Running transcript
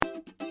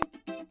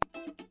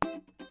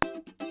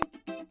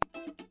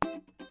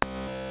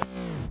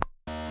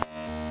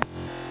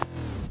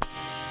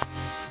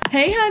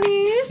Hey,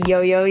 honeys.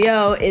 Yo, yo,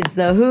 yo. It's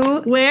the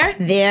Who, Where,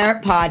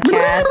 Their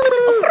podcast.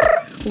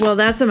 Well,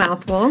 that's a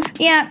mouthful.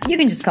 Yeah, you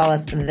can just call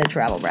us the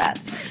Travel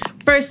Brats.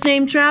 First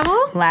name Travel.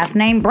 Last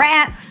name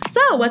Brat.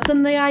 So, what's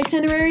on the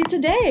itinerary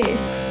today?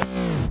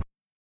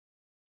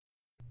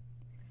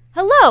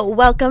 Hello,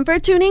 welcome for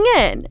tuning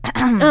in.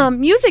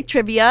 Music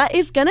trivia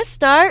is gonna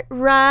start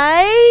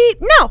right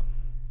now.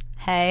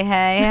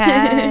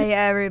 Hey,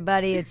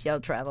 everybody. It's Yo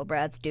Travel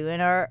Brats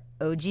doing our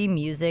OG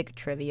music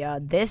trivia.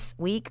 This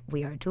week,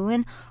 we are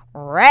doing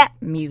rap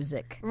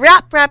music.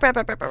 Rap.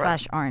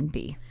 Slash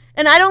R&B.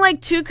 And I don't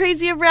like too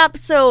crazy of rap,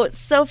 so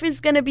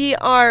Sophie's gonna be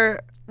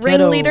our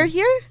Ghetto. ringleader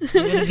here.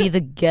 You're going to be the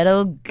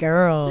ghetto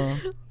girl.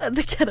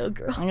 The ghetto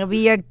girl. I'm going to be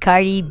your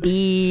Cardi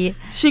B.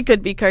 She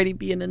could be Cardi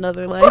B in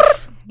another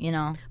life. You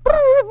know.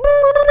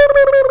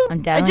 I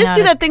definitely just not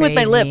do as that thing with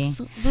my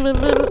crazy. lips.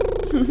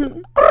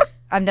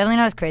 I'm definitely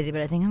not as crazy,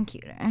 but I think I'm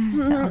cuter.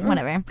 So,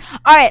 whatever.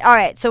 All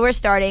right. So, we're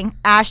starting.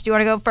 Ash, do you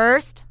want to go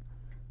first?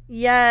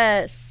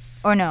 Yes.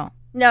 Or no?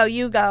 No,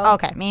 you go.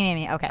 Okay.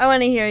 Me. Okay. I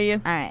want to hear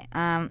you. All right.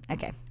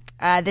 Okay.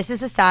 This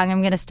is a song.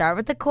 I'm going to start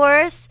with the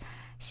chorus.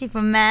 She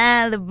from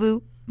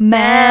Malibu.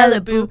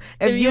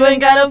 If you ain't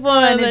got a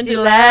phone, then she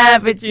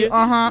laugh at you.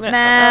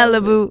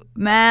 Malibu.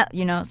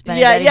 You know, spend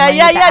Yeah.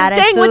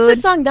 Dang, what's the attitude.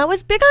 song? That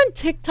was big on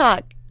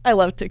TikTok. I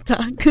love TikTok.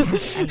 I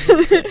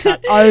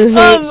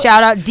hate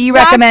shout out.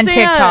 Recommend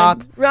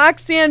TikTok.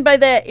 Roxanne by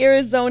the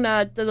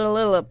Arizona, the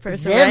little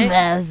person, right?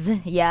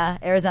 Zivas. Yeah,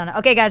 Arizona.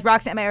 Okay, guys,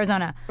 Roxanne by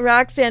Arizona.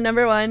 Roxanne,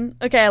 number one.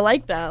 Okay, I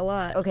like that a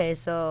lot. Okay,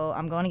 so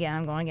I'm going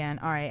again.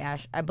 All right,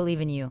 Ash, I believe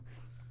in you.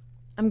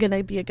 I'm going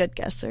to be a good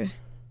guesser.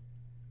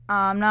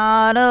 I'm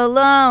not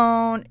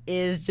alone.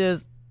 It's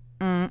just.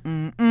 Oh,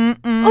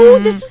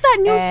 this is that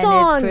new And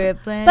song it's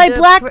crippling by the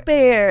Black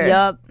Bear.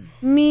 Yup.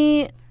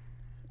 Me.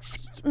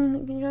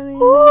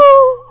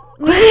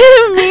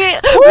 Me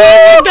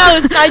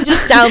Ghost. I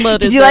just downloaded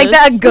Did you like this.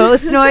 that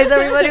ghost noise,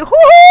 everybody?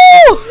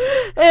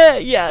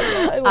 Yeah,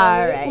 I love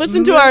All it. right.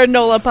 Listen to our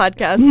NOLA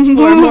podcast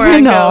for more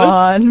on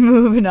ghosts.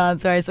 Moving on.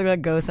 Sorry, I still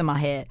got ghosts in my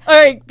head. All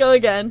right, go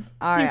again.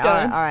 All Keep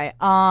going. right.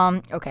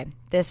 Okay.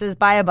 This is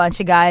by a bunch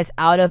of guys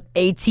out of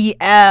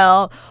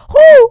ATL.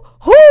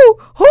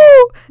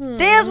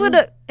 Dance with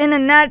the in the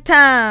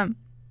nighttime.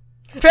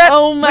 Trap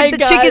Oh my with the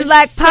gosh, chickens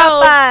like so-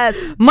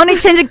 Popeyes. Money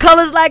changing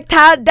colors like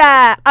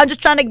tie-dye. I'm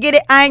just trying to get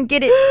it. I ain't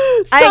get it.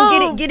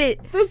 Get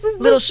it. This is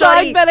Little the song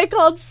shorty. that I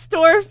called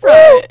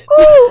Storefront.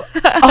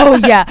 Oh,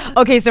 yeah.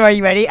 Okay, so are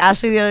you ready?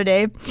 Ashley, the other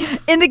day.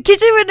 In the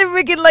kitchen with the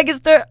rigging like a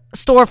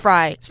store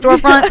fry.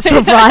 Storefront.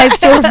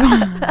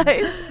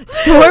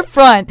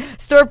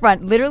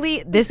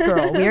 Literally, this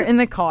girl, we were in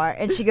the car,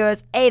 and she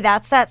goes, hey,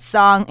 that's that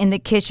song in the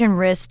kitchen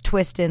wrist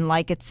twisting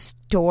like it's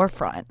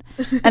storefront.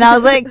 And I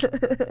was like,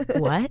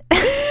 what?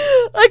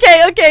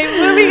 Okay,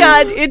 moving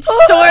on. It's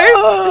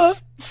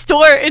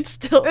store. It's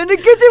still In the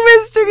kitchen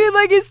wrist twisting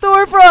like it's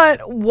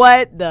storefront.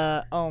 What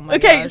the? Oh, my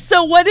okay. God.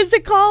 So what is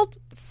it called?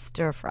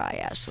 Stir fry,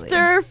 Ashley.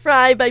 Stir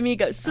Fry by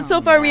Migos.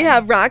 So far we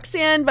have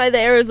Roxanne by the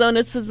Arizona,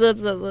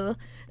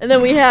 and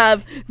then we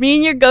have Me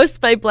and Your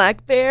Ghost by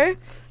Black Bear.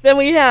 Then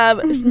we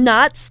have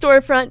Not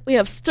Storefront. We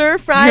have Stir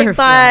Fry Stir by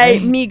Fry.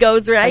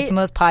 Migos, right? Like the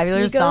most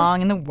popular Migos?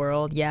 song in the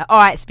world. Yeah. All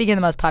right. Speaking of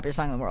the most popular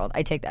song in the world,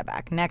 I take that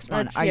back. Next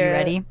one. Let's Are you hear it.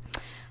 ready?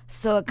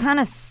 So it kind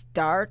of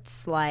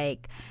starts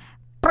like,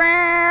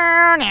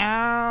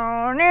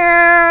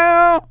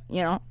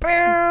 you know.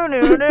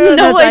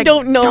 No, I I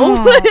don't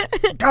know.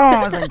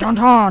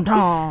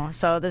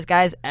 So this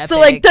guy's epic. So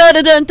like dun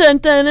dun dun dun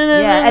dun.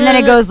 yeah, and then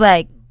it goes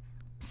like,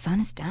 sun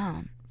is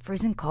down,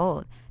 freezing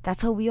cold.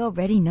 That's how we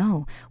already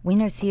know.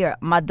 Winter's here.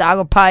 My dog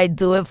will probably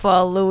do it for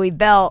a Louis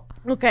belt.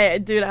 Okay,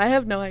 dude, I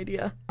have no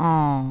idea.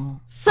 Oh,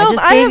 So I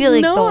just I gave have you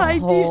like no the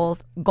idea. whole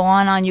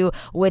going on you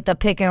with the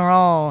pick and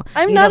roll.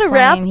 I'm You not the a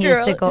rap flame, he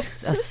is girl.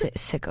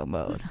 sicko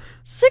mode.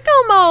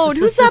 Sicko mode.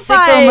 Who's that Sicko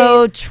by?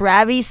 mode.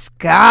 Travis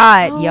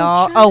Scott, Oh,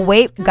 y'all. Travis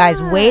Wait,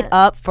 guys, wait Scott.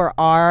 up for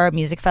our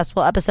music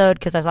festival episode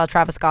because I saw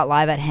Travis Scott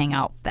live at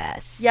Hangout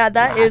Fest. Yeah,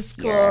 that is last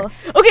cool. year.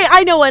 Okay,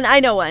 I know one. All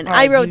I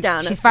right, wrote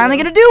down. She's a finally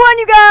few. gonna do one,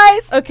 you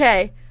guys.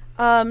 Okay.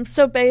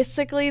 So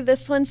basically,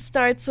 this one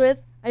starts with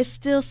I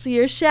still see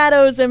your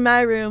shadows in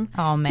my room.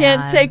 Oh man,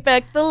 Can't take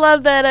back the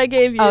love that I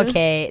gave you.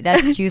 Okay,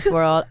 that's Juice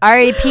WRLD.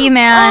 R.E.P.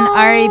 man, Oh,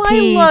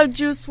 R.E.P. I love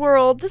Juice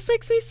WRLD. This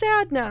makes me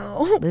sad now.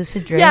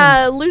 Lucid Dreams.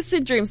 Yeah,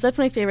 Lucid Dreams. That's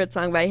my favorite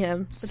song by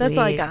him. But that's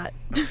all I Sweet. got.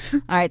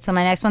 All right, so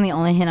my next one, the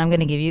only hint I'm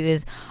gonna give you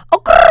is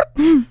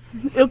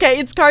Okay,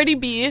 it's Cardi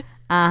B.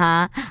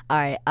 All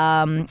right.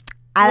 What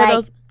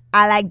else?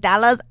 I like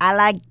dollars. I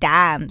like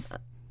dimes.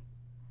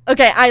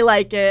 Okay, I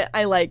like it.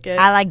 I like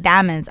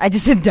diamonds. I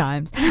just said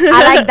dimes.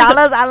 I like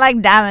dollars. I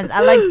like diamonds.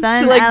 I like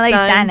sun. She likes I like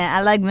dimes. shining.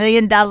 I like $1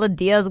 million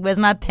deals. Where's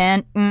my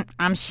pen?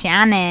 I'm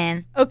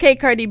shining. Okay,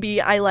 Cardi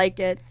B, I like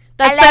it.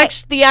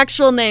 That's the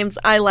actual names.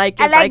 I Like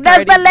It I like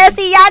by those Cardi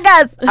B.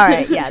 Balenciagas. All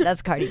right, yeah,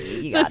 that's Cardi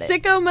B. You So got it.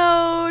 Sicko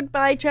Mode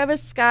by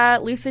Travis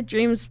Scott, Lucid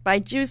Dreams by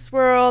Juice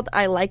WRLD,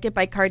 I Like It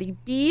by Cardi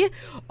B.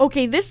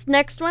 Okay, this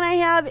next one I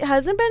have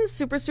hasn't been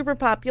super, super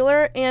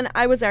popular, and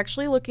I was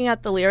actually looking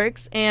at the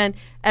lyrics, and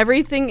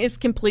everything is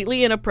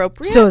completely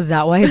inappropriate. So is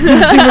that why it's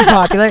not super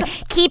popular?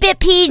 Keep it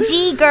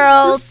PG,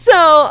 girls. So,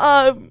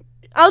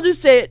 I'll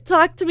just say it.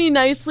 Talk to Me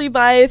Nicely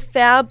by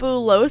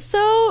Fabuloso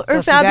So or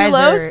if you guys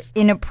are Fabulos.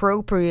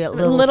 inappropriate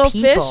little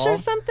people, Fish or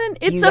something.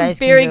 It's you a guys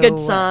can very go, good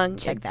song.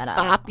 check It's that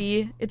out.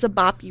 boppy. It's a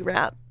boppy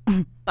rap.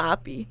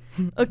 Boppy.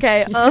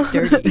 Okay. You're so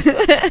dirty.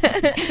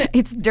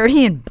 It's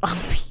dirty and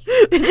bumpy.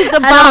 It's just a I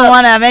don't bop.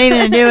 want to have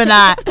anything to do with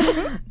that.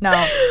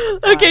 No.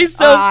 Okay,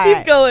 so All keep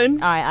right. going.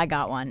 All right, I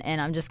got one,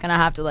 and I'm just gonna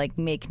have to like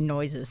make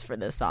noises for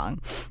this song.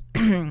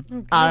 Oh,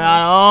 I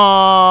got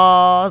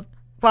all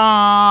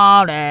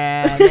falling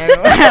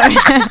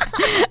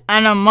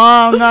and a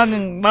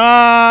motherfucking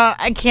bar.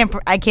 I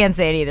can't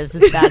say any of this.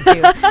 It's bad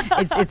too.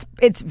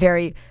 It's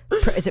very.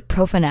 Is it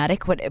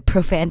profanatic? What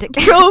profantic?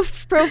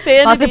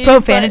 Profanity. Lots of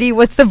profanity.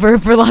 What's the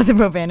verb for lots of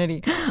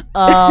profanity?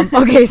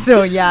 Okay,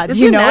 so yeah, Is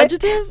do you it an know it?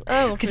 adjective?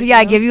 Oh, Because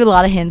I give you a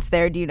lot of hints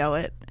there. Do you know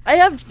it? I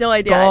have no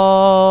idea.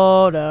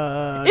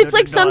 It's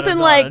like something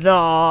like,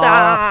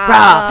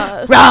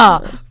 rah,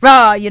 rah,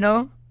 rah. You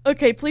know,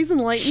 Okay, please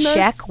enlighten us.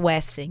 Sheck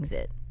West sings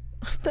it.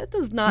 That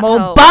does not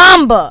help.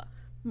 Mobamba.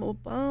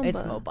 Mobamba.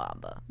 It's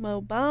Mobamba.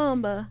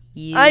 Mobamba.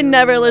 You, I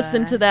never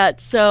listened to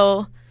that,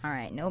 so. All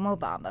right, no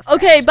Mobamba. for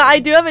Okay, but I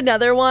Ashley. do have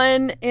another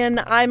one, and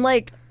I'm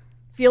like,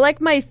 feel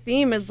like my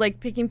theme is like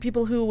picking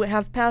people who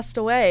have passed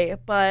away,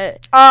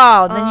 but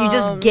Oh, then you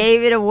just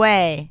gave it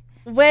away.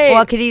 wait.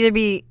 Well, it could either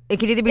be It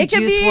could Juice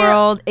be-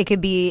 WRLD. It could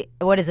be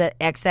what is it?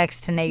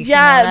 XX Tenacious.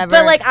 yeah, or whatever.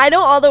 but like I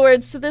know all the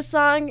words to this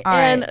song, All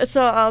and right.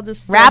 so I'll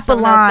just throw Rap a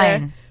something out there.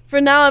 line. For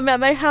now, I'm at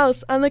my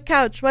house on the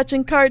couch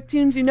watching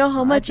cartoons. You know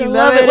how much I You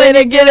love it when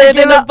I get it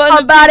in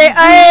abundance. about it.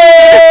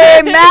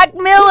 Hey, Mac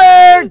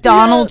Miller,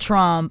 Donald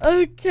Trump.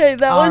 Okay,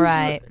 that All one's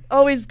right.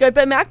 always good.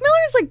 But Mac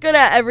Miller's like good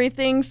at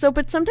everything. So,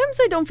 but sometimes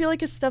I don't feel like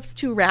his stuff's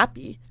too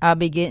rappy. I'll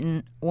be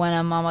getting when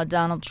I'm on my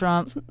Donald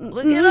Trump.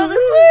 Look at all this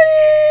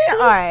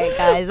money. All right,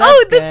 guys. That's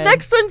Oh, this good.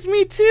 next one's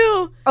me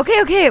too.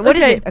 Okay. What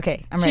is Okay. it?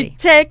 Okay, I'm She ready.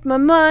 take my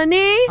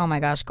money Oh my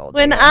gosh, gold.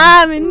 when digger.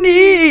 I'm in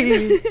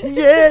need.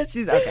 yeah,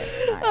 she's okay.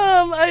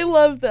 All right. I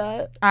love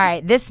that. All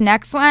right, this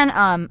next one,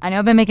 I know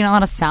I've been making a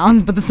lot of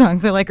sounds, but the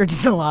songs I like are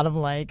just a lot of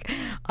like.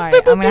 All right,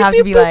 I'm gonna have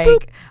to be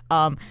like,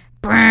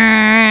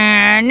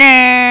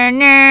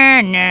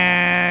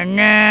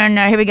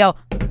 here we go.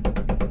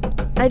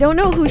 I don't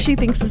know who she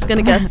thinks is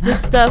gonna guess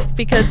this stuff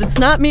because it's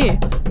not me.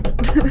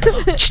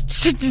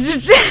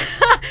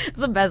 It's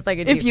the best I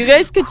could do. If you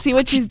guys could see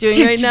what she's doing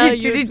right now,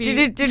 you'd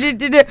be.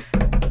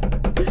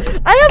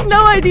 I have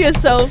no idea,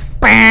 Soph. Who's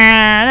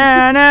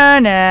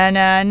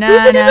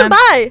it even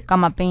by? Got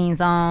my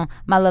beans on,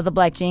 my leather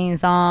black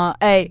jeans on.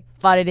 Hey,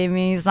 Friday Day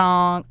Me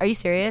song. Are you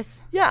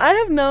serious? Yeah, I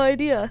have no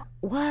idea.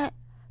 What?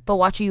 But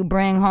watch who you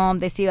bring home.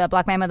 They see a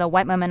black man with a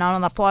white woman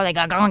on the floor. They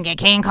go and get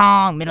King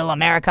Kong, Middle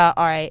America.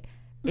 All right,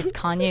 it's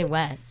Kanye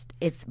West.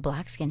 It's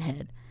Black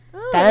Skinhead.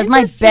 That is my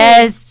interesting.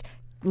 best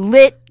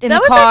lit in That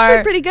the was car.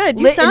 actually pretty good.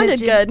 You lit in the sounded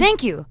gym. good.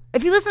 Thank you.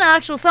 If you listen to the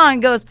actual song,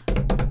 it goes.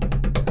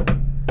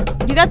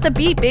 You got the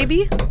beat,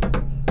 baby.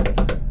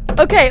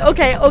 Okay.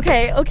 Bongo!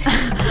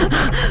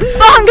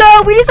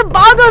 We need some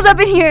bongos up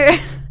in here.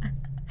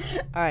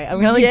 All right,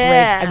 I'm gonna like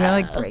Yeah. break. I'm gonna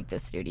like break the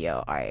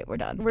studio. All right, we're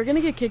done. We're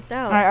gonna get kicked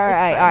out. All right.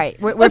 It's All fine.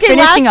 right. We're Okay,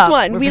 finishing last up.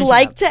 one. We're We finishing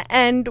like up. to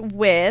end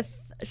with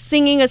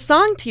singing a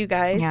song to you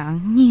guys. Yeah.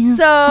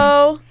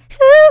 So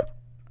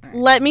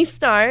let me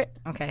start.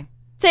 Okay.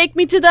 Take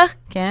me to the.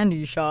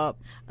 Candy shop.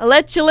 I'll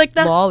let you lick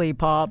the.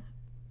 Lollipop.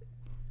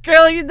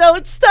 Girl, you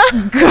don't stop.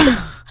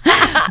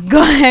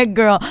 Go ahead,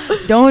 girl.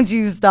 Don't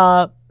you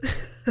stop.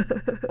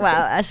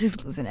 Wow,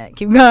 Ashley's losing it.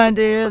 Keep going,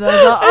 dude.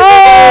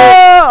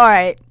 Oh! All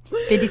right.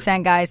 50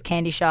 Cent, guys.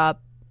 Candy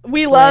shop.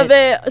 We It's love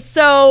lit. it.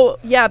 So,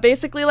 yeah,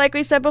 basically, like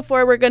we said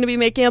before, we're going to be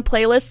making a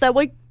playlist that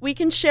we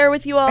can share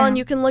with you all and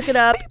you can look it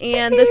up.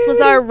 And this was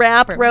our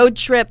rap road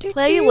trip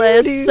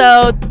playlist.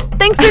 So,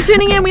 thanks for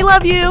tuning in. We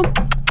love you.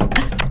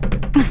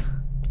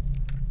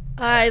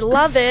 I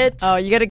love it. Oh, you gotta